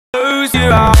close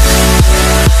your eyes.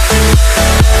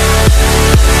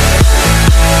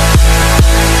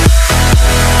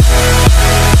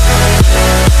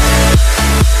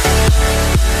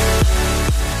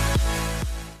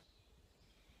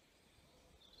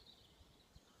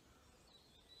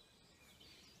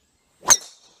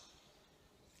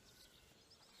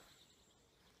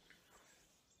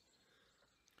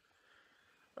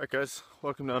 Alright guys,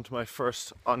 welcome down to my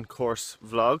first on-course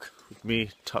vlog with me,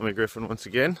 Tommy Griffin, once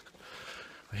again.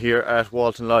 Here at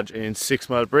Walton Lodge in 6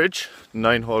 Mile Bridge,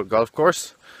 9-hole golf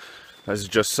course. As you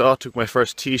just saw, took my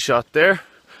first tee shot there.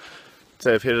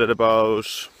 So I've hit it about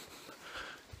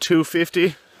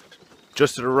 250,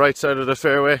 just to the right side of the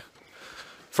fairway.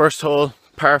 First hole,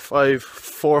 par 5,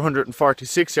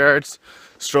 446 yards,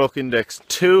 stroke index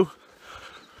 2.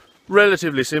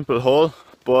 Relatively simple hole,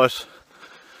 but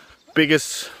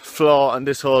biggest flaw on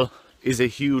this hole is a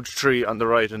huge tree on the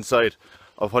right hand side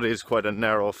of what is quite a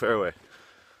narrow fairway.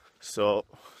 So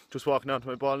just walking down to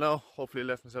my ball now. Hopefully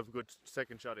left myself a good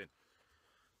second shot in.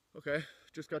 Okay,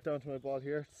 just got down to my ball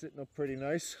here, sitting up pretty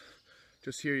nice.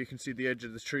 Just here you can see the edge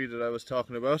of the tree that I was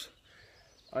talking about.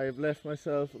 I have left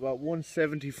myself about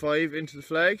 175 into the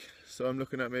flag, so I'm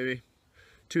looking at maybe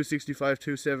 265,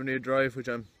 270 a drive, which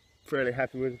I'm fairly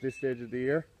happy with at this stage of the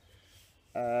year.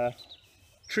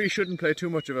 Tree shouldn't play too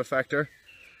much of a factor.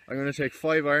 I'm going to take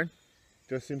 5 iron,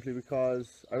 just simply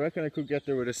because I reckon I could get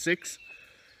there with a 6,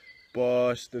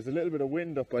 but there's a little bit of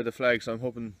wind up by the flag, so I'm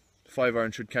hoping 5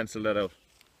 iron should cancel that out.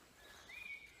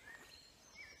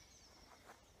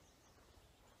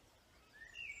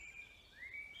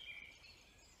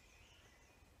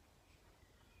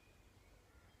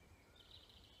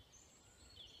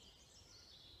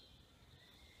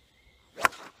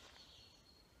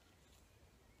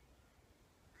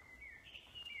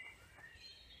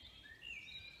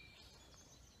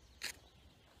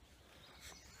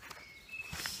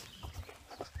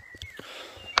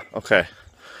 Okay,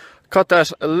 cut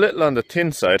that a little on the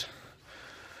thin side,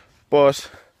 but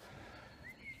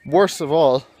worst of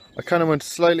all, I kind of went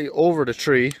slightly over the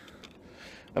tree,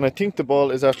 and I think the ball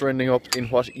is after ending up in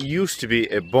what used to be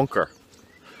a bunker.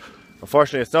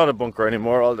 Unfortunately, it's not a bunker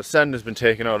anymore. All the sand has been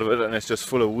taken out of it, and it's just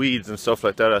full of weeds and stuff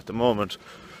like that at the moment.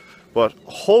 But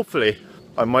hopefully,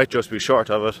 I might just be short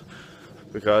of it,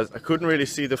 because I couldn't really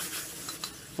see the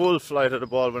full flight of the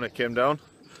ball when it came down,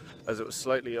 as it was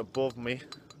slightly above me.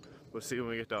 We'll see when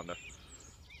we get down there.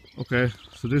 Okay,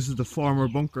 so this is the former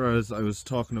bunker as I was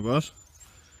talking about.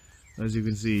 As you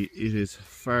can see, it is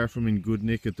far from in good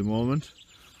nick at the moment.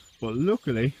 But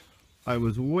luckily, I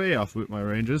was way off with my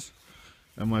ranges,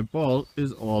 and my ball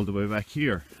is all the way back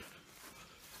here.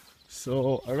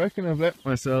 So I reckon I've left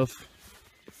myself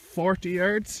 40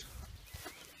 yards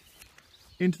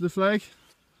into the flag.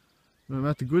 And I'm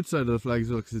at the good side of the flag as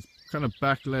well, because it's kind of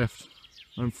back left.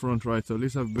 I'm front right, so at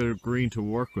least I have a bit of green to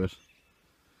work with.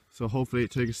 So hopefully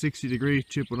take a 60-degree,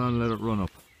 chip it on and let it run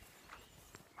up.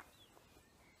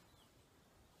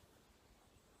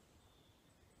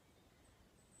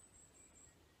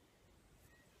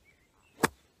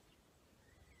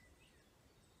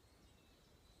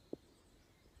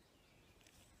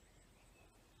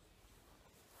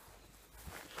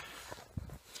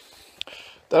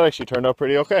 That actually turned out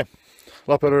pretty okay.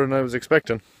 A lot better than I was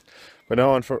expecting. But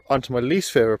now on to my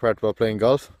least favourite part about playing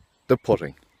golf, the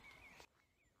putting.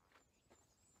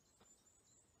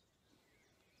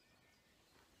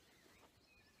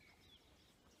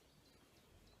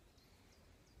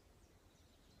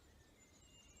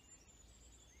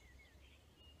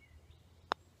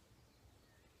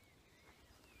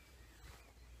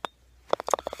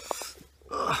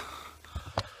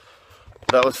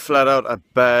 That was flat out a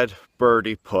bad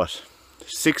birdie putt.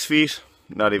 6 feet,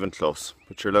 not even close.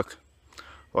 But sure, look.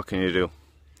 What can you do?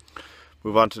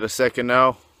 Move on to the second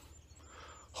now.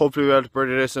 Hopefully we'll be able to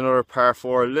birdie this another par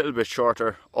 4, a little bit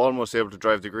shorter. Almost able to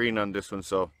drive the green on this one,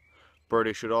 so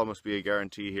birdie should almost be a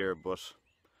guarantee here, but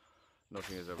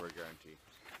nothing is ever a guarantee.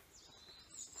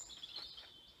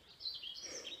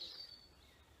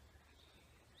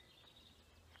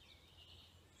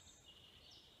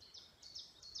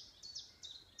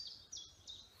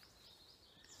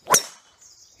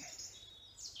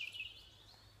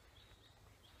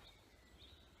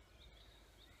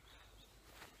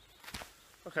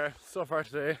 Okay, so far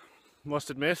today, must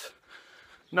admit,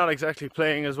 not exactly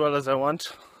playing as well as I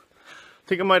want. I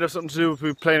think it might have something to do with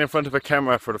me playing in front of a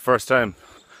camera for the first time.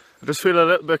 I just feel a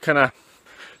little bit kind of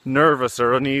nervous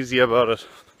or uneasy about it.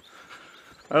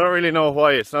 I don't really know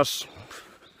why. It's not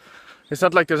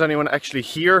like there's anyone actually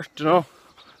here, you know.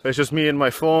 It's just me and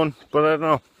my phone, but I don't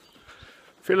know.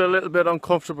 I feel a little bit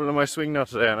uncomfortable in my swing now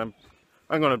today, and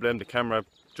I'm going to blame the camera.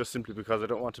 just simply because I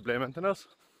don't want to blame anything else.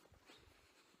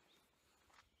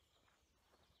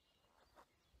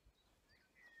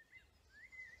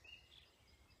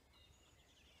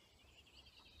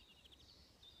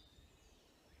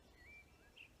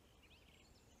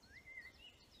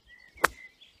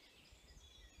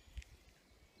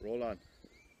 Roll on.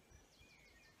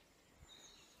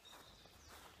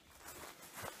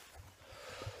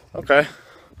 Okay,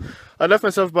 I left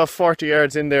myself about 40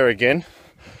 yards in there again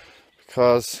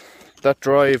because that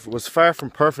drive was far from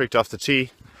perfect off the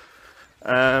tee.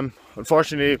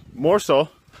 Unfortunately, more so,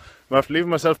 I'm after leaving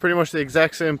myself pretty much the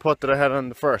exact same putt that I had on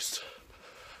the first,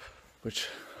 which,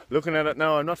 looking at it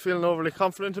now, I'm not feeling overly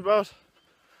confident about,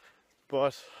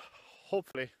 but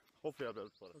hopefully I'll be able to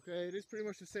putt it. Okay, it is pretty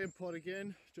much the same putt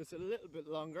again, just a little bit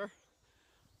longer.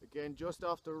 Again, just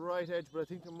off the right edge, but I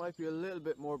think there might be a little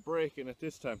bit more break in it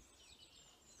this time.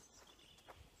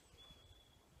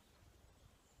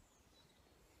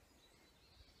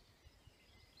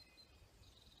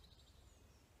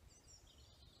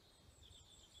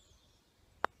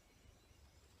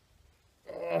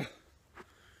 Oh,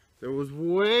 there was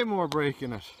way more break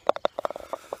in it.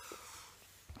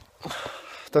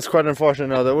 That's quite unfortunate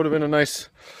now. That would have been a nice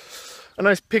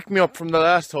pick-me-up from the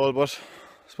last hole, but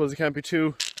I suppose it can't be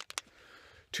too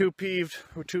peeved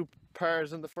with 2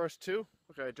 pars in the first 2.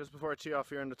 Okay, just before I tee off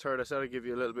here in the third, I said I'd give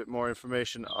you a little bit more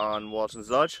information on Walton's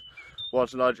Lodge.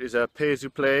 Walton Lodge is a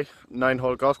pay-as-you-play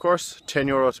 9-hole golf course,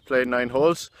 €10 to play 9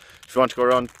 holes. If you want to go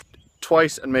around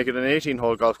twice and make it an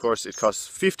 18-hole golf course, it costs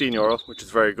 €15, which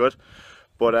is very good.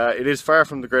 But it is far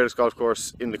from the greatest golf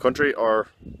course in the country, or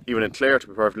even in Clare, to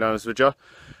be perfectly honest with you.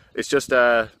 It's just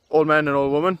old man and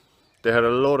old woman. They had a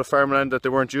load of farmland that they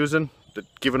weren't using. They'd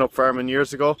given up farming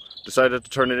years ago. Decided to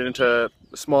turn it into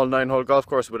a small 9-hole golf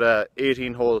course with a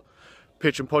 18-hole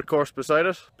pitch and putt course beside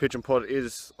it. Pitch and putt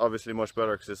is obviously much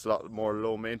better because it's a lot more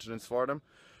low maintenance for them.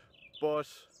 But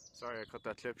sorry, I cut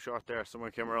that clip short there.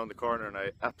 Someone came around the corner and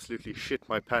I absolutely shit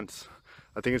my pants.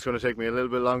 I think it's going to take me a little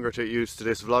bit longer to get used to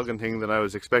this vlogging thing than I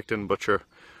was expecting, but sure,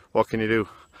 what can you do?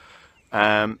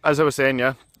 As I was saying,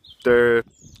 yeah, they're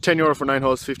 €10 for 9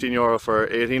 holes, €15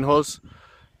 for 18 holes.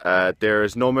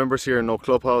 There's no members here, no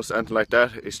clubhouse, anything like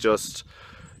that. It's just,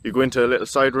 you go into a little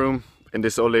side room in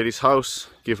this old lady's house,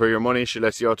 give her your money, she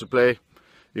lets you out to play.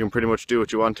 You can pretty much do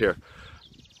what you want here,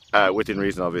 within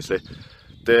reason obviously.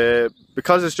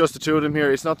 Because it's just the 2 of them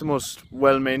here, it's not the most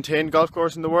well-maintained golf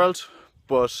course in the world,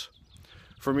 but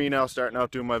for me now, starting out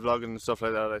doing my vlogging and stuff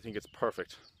like that, I think it's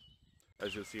perfect,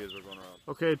 as you'll see as we're going around.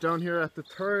 Okay, down here at the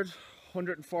third,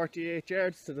 148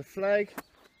 yards to the flag.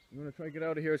 I'm going to try to get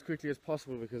out of here as quickly as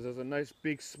possible because there's a nice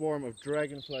big swarm of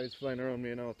dragonflies flying around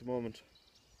me now at the moment.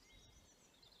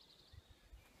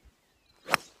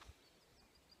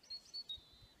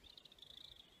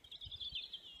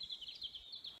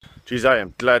 Geez, I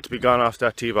am glad to be gone off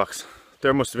that tee box.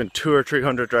 There must have been 200 or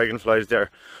 300 dragonflies there,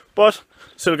 but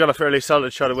still got a fairly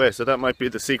solid shot away, so that might be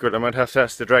the secret. I might have to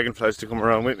ask the dragonflies to come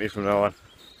around with me from now on.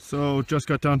 So just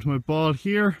got down to my ball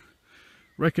here.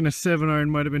 Reckon a 7-iron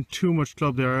might have been too much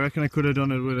club there. I reckon I could have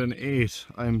done it with an 8.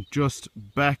 I'm just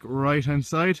back right hand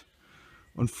side.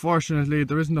 Unfortunately,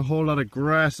 there isn't a whole lot of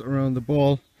grass around the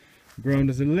ball. The ground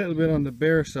is a little bit on the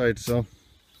bare side, so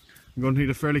I'm going to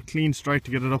need a fairly clean strike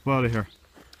to get it up out of here.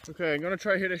 Okay, I'm going to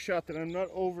try hit a shot that I'm not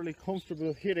overly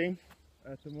comfortable hitting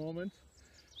at the moment.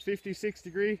 56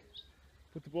 degree.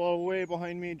 Put the ball way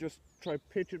behind me and just try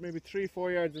pitch it maybe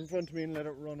 3-4 yards in front of me and let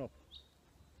it run up.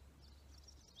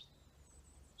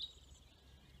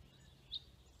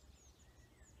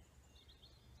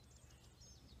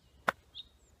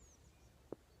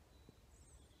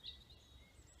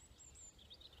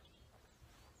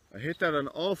 I hit that an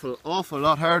awful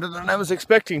lot harder than I was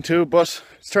expecting to, but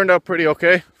it's turned out pretty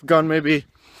okay. I've gone maybe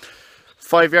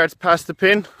 5 yards past the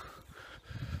pin,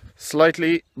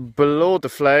 slightly below the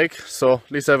flag, so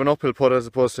at least I have an uphill putt as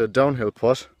opposed to a downhill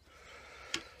putt.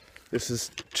 This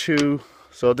is 2,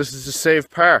 so this is a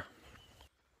save par.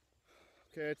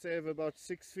 Okay, I'd save about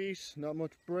 6 feet, not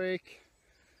much break.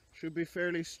 Should be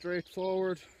fairly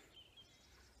straightforward.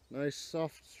 Nice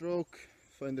soft stroke,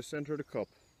 find the center of the cup.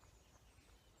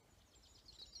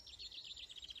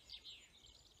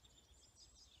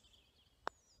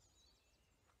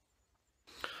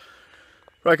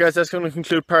 Right guys, that's going to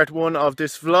conclude part 1 of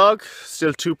this vlog.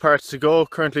 Still 2 parts to go.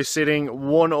 Currently sitting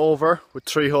 1 over with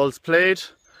 3 holes played.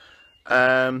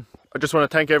 I just want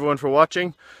to thank everyone for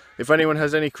watching. If anyone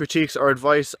has any critiques or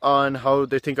advice on how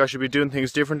they think I should be doing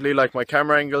things differently, like my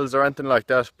camera angles or anything like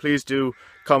that, please do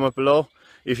comment below.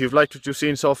 If you've liked what you've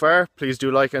seen so far, please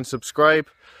do like and subscribe,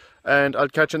 and I'll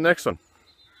catch you in the next one.